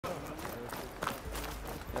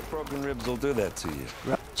broken ribs will do that to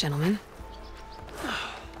you. Gentlemen.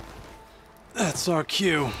 That's our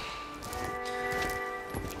cue.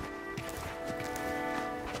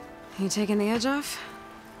 You taking the edge off?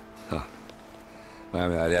 Huh. I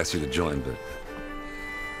mean, I'd ask you to join, but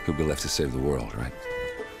who'd be left to save the world, right?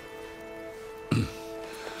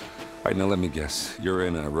 All right, now let me guess. You're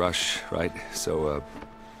in a rush, right? So,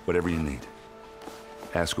 whatever you need,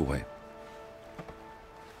 ask away.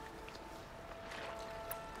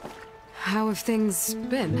 How have things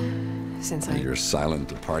been since Your silent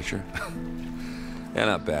departure? Yeah,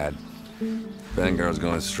 not bad. Vanguard's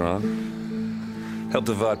going strong. Helped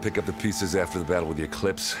Avad pick up the pieces after the battle with the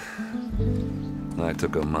Eclipse. I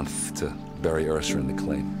took a month to bury Ursa in the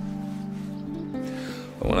claim.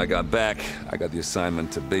 But when I got back, I got the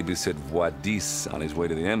assignment to babysit Wadis on his way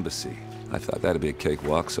to the embassy. I thought that'd be a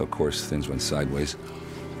cakewalk, so of course things went sideways.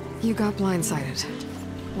 You got blindsided.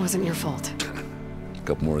 Wasn't your fault. A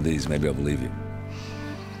couple more of these, maybe I'll believe you.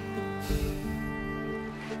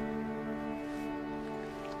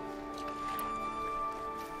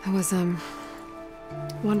 I was,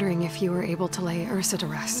 wondering if you were able to lay Ursa to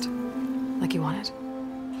rest, like you wanted.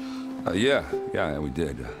 Yeah, we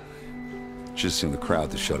did. Just seemed the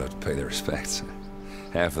crowd that showed up to pay their respects.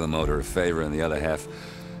 Half of them owed her a favor, and the other half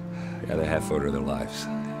owed her their lives.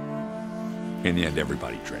 In the end,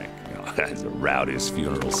 everybody drank. You know, it's the rowdiest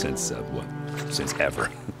funeral since ever.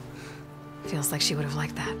 Feels like she would have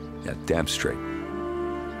liked that. Yeah, damn straight.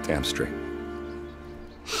 Damn straight.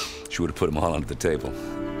 She would have put them all under the table.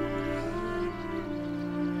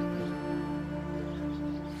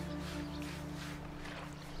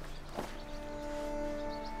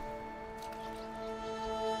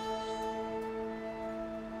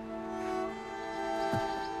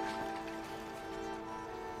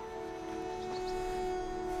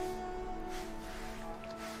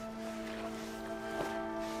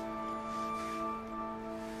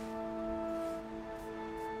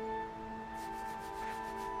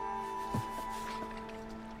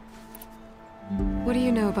 What do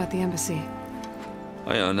you know about the embassy?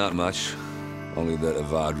 Oh, yeah, not much. Only that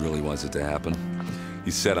Avad really wants it to happen.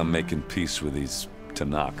 He said I'm making peace with these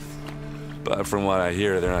Tenakth. But from what I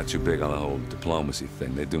hear, they're not too big on the whole diplomacy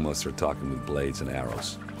thing. They do most of their talking with blades and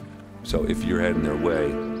arrows. So if you're heading their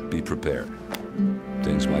way, be prepared.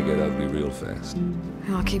 Things might get ugly real fast.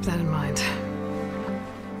 I'll keep that in mind.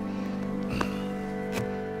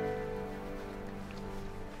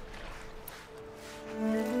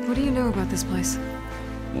 What do you know about this place?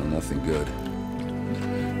 Well, nothing good.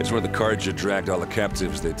 It's where the Carja dragged all the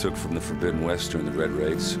captives they took from the Forbidden West during the Red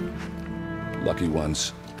Raids. Lucky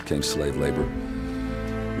ones became slave labor.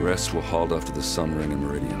 The rest were hauled off to the Sun Ring and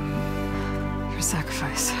Meridian. Your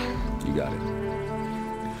sacrifice. You got it.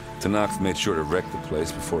 Tenakth made sure to wreck the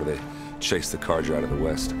place before they chased the Carja out of the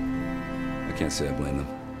West. I can't say I blame them.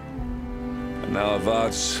 And now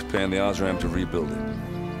Avad's paying the Osram to rebuild it.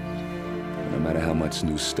 No matter how much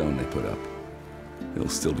new stone they put up, it'll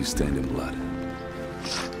still be stained in blood.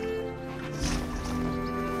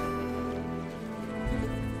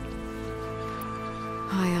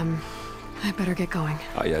 I better get going.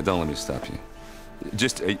 Oh yeah, don't let me stop you.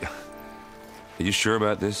 Just, are you sure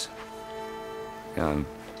about this? Yeah,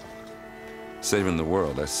 saving the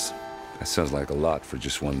world, that sounds like a lot for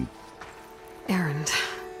just one... Errand.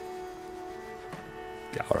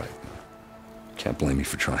 Yeah, all right. Can't blame me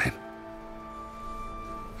for trying.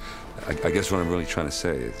 I guess what I'm really trying to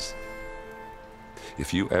say is,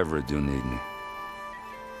 if you ever do need me...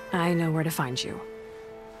 I know where to find you.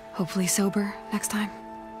 Hopefully sober next time.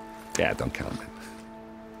 Yeah, don't count on it.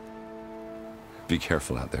 Be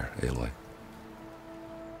careful out there, Aloy.